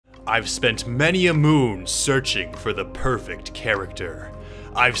I've spent many a moon searching for the perfect character.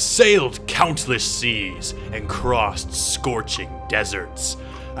 I've sailed countless seas and crossed scorching deserts.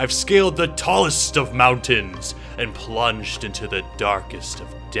 I've scaled the tallest of mountains and plunged into the darkest of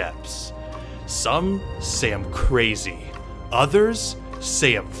depths. Some say I'm crazy, others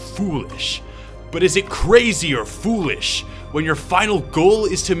say I'm foolish. But is it crazy or foolish when your final goal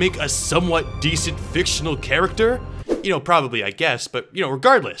is to make a somewhat decent fictional character? Probably, I guess, but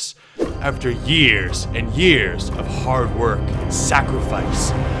regardless. After years and years of hard work and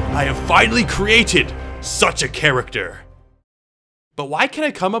sacrifice, I have finally created such a character. But why can't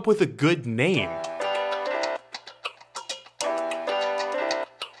I come up with a good name?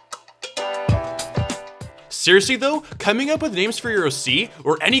 Seriously though, coming up with names for your OC,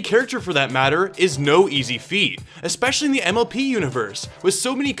 or any character for that matter, is no easy feat. Especially in the MLP universe. With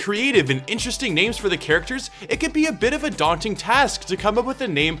so many creative and interesting names for the characters, it could be a bit of a daunting task to come up with a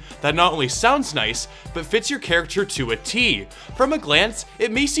name that not only sounds nice, but fits your character to a T. From a glance,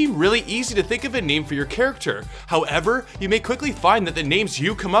 it may seem really easy to think of a name for your character. However, you may quickly find that the names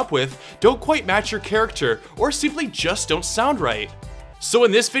you come up with don't quite match your character, or simply just don't sound right. So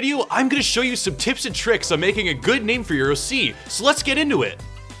in this video, I'm going to show you some tips and tricks on making a good name for your OC, so let's get into it.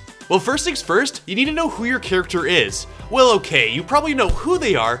 Well, first things first, you need to know who your character is. Well, okay, you probably know who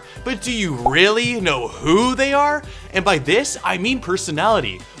they are, but do you really know who they are? And by this, I mean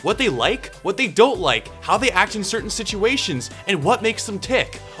personality. What they like, what they don't like, how they act in certain situations, and what makes them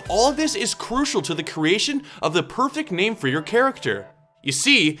tick. All of this is crucial to the creation of the perfect name for your character. You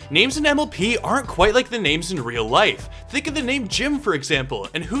see, names in MLP aren't quite like the names in real life. Think of the name Jim, for example,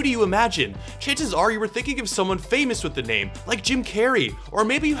 and who do you imagine? Chances are you were thinking of someone famous with the name, like Jim Carrey, or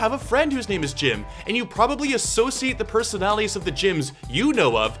maybe you have a friend whose name is Jim, and you probably associate the personalities of the Jims you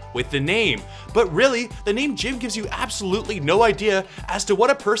know of with the name. But really, the name Jim gives you absolutely no idea as to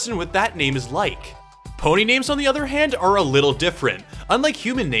what a person with that name is like. Pony names, on the other hand, are a little different. Unlike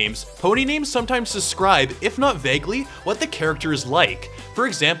human names, pony names sometimes describe, if not vaguely, what the character is like. For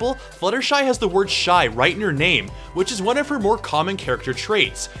example, Fluttershy has the word shy right in her name, which is one of her more common character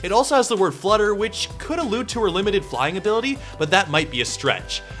traits. It also has the word flutter, which could allude to her limited flying ability, but that might be a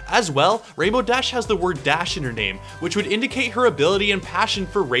stretch. As well, Rainbow Dash has the word dash in her name, which would indicate her ability and passion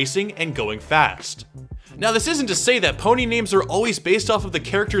for racing and going fast. Now, this isn't to say that pony names are always based off of the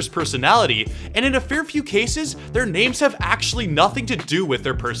character's personality, and in a fair few cases, their names have actually nothing to do with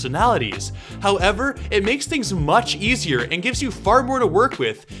their personalities. However, it makes things much easier and gives you far more to work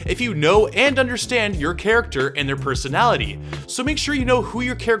with if you know and understand your character and their personality. So make sure you know who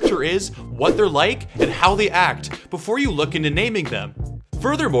your character is, what they're like, and how they act before you look into naming them.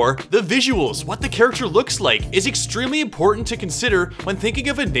 Furthermore, the visuals, what the character looks like, is extremely important to consider when thinking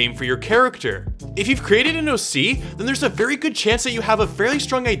of a name for your character. If you've created an OC, then there's a very good chance that you have a fairly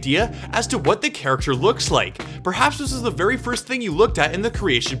strong idea as to what the character looks like. Perhaps this is the very first thing you looked at in the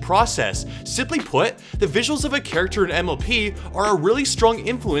creation process. Simply put, the visuals of a character in MLP are a really strong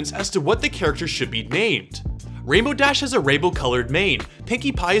influence as to what the character should be named. Rainbow Dash has a rainbow-colored mane,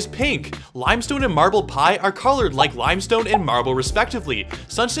 Pinkie Pie is pink, Limestone and Marble Pie are colored like limestone and marble respectively,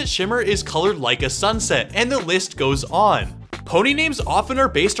 Sunset Shimmer is colored like a sunset, and the list goes on. Pony names often are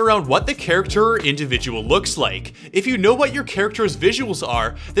based around what the character or individual looks like. If you know what your character's visuals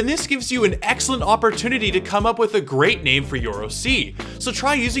are, then this gives you an excellent opportunity to come up with a great name for your OC. So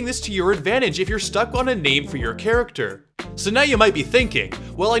try using this to your advantage if you're stuck on a name for your character. So now you might be thinking,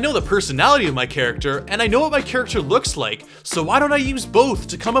 well, I know the personality of my character, and I know what my character looks like, so why don't I use both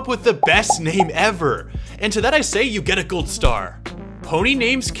to come up with the best name ever? And to that I say, you get a gold star. Pony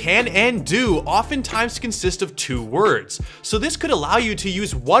names can and do oftentimes consist of 2 words, so this could allow you to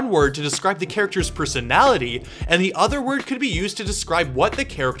use one word to describe the character's personality, and the other word could be used to describe what the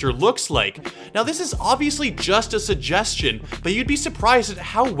character looks like. Now this is obviously just a suggestion, but you'd be surprised at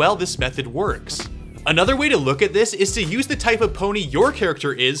how well this method works. Another way to look at this is to use the type of pony your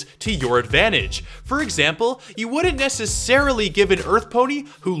character is to your advantage. For example, you wouldn't necessarily give an earth pony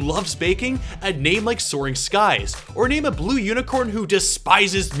who loves baking a name like Soaring Skies, or name a blue unicorn who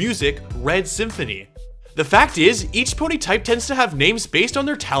despises music Red Symphony. The fact is, each pony type tends to have names based on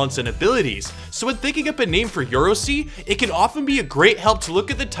their talents and abilities, so when thinking up a name for your OC, it can often be a great help to look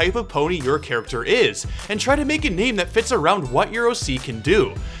at the type of pony your character is, and try to make a name that fits around what your OC can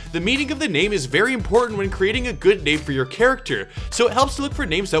do. The meaning of the name is very important when creating a good name for your character, so it helps to look for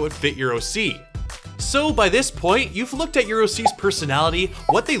names that would fit your OC. So by this point, you've looked at your OC's personality,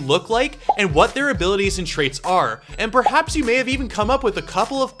 what they look like, and what their abilities and traits are, and perhaps you may have even come up with a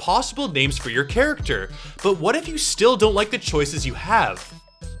couple of possible names for your character. But what if you still don't like the choices you have?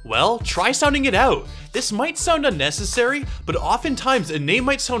 Well, try sounding it out. This might sound unnecessary, but oftentimes a name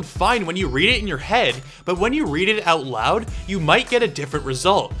might sound fine when you read it in your head, but when you read it out loud, you might get a different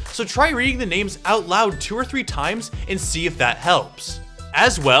result. So try reading the names out loud 2 or 3 times and see if that helps.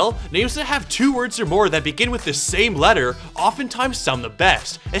 As well, names that have 2 words or more that begin with the same letter oftentimes sound the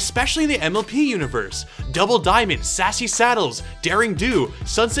best, especially in the MLP universe. Double Diamond, Sassy Saddles, Daring Do,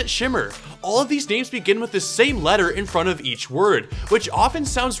 Sunset Shimmer. All of these names begin with the same letter in front of each word, which often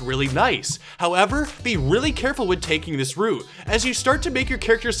sounds really nice. However, be really careful when taking this route, as you start to make your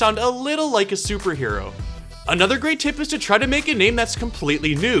character sound a little like a superhero. Another great tip is to try to make a name that's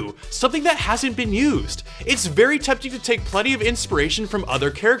completely new, something that hasn't been used. It's very tempting to take plenty of inspiration from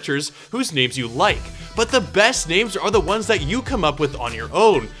other characters whose names you like, but the best names are the ones that you come up with on your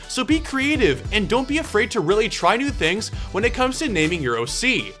own. So be creative and don't be afraid to really try new things when it comes to naming your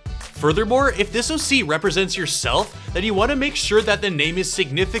OC. Furthermore, if this OC represents yourself, then you want to make sure that the name is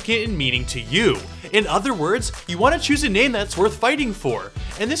significant in meaning to you. In other words, you want to choose a name that's worth fighting for,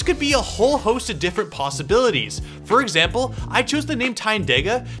 and this could be a whole host of different possibilities. For example, I chose the name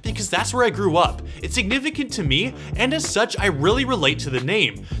Tyandaga because that's where I grew up. It's significant to me, and as such, I really relate to the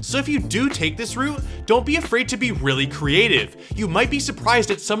name. So if you do take this route, don't be afraid to be really creative. You might be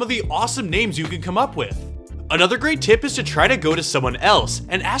surprised at some of the awesome names you can come up with. Another great tip is to try to go to someone else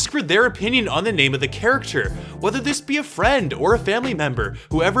and ask for their opinion on the name of the character. Whether this be a friend or a family member,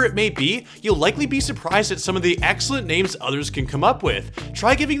 whoever it may be, you'll likely be surprised at some of the excellent names others can come up with.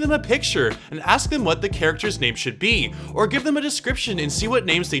 Try giving them a picture and ask them what the character's name should be, or give them a description and see what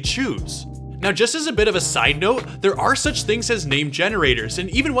names they choose. Now, just as a bit of a side note, there are such things as name generators, and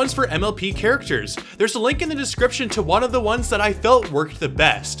even ones for MLP characters. There's a link in the description to one of the ones that I felt worked the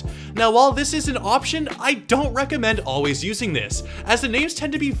best. Now, while this is an option, I don't recommend always using this, as the names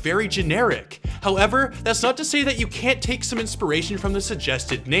tend to be very generic. However, that's not to say that you can't take some inspiration from the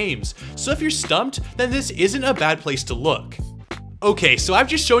suggested names, so if you're stumped, then this isn't a bad place to look. Okay, so I've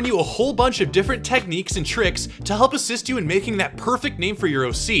just shown you a whole bunch of different techniques and tricks to help assist you in making that perfect name for your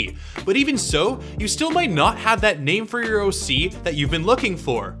OC, but even so, you still might not have that name for your OC that you've been looking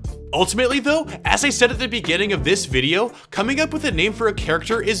for. Ultimately though, as I said at the beginning of this video, coming up with a name for a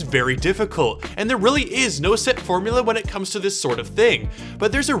character is very difficult, and there really is no set formula when it comes to this sort of thing.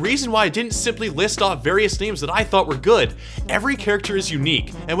 But there's a reason why I didn't simply list off various names that I thought were good. Every character is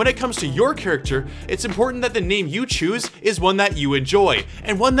unique, and when it comes to your character, it's important that the name you choose is one that you enjoy,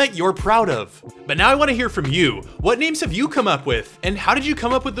 and one that you're proud of. But now I want to hear from you. What names have you come up with, and how did you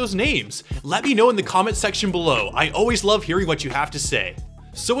come up with those names? Let me know in the comment section below. I always love hearing what you have to say.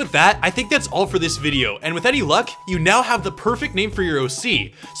 So with that, I think that's all for this video, and with any luck, you now have the perfect name for your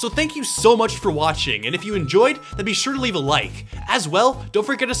OC. So thank you so much for watching, and if you enjoyed, then be sure to leave a like. As well, don't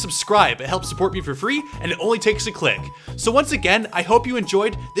forget to subscribe, it helps support me for free, and it only takes a click. So once again, I hope you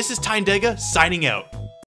enjoyed. This is Tyandaga, signing out.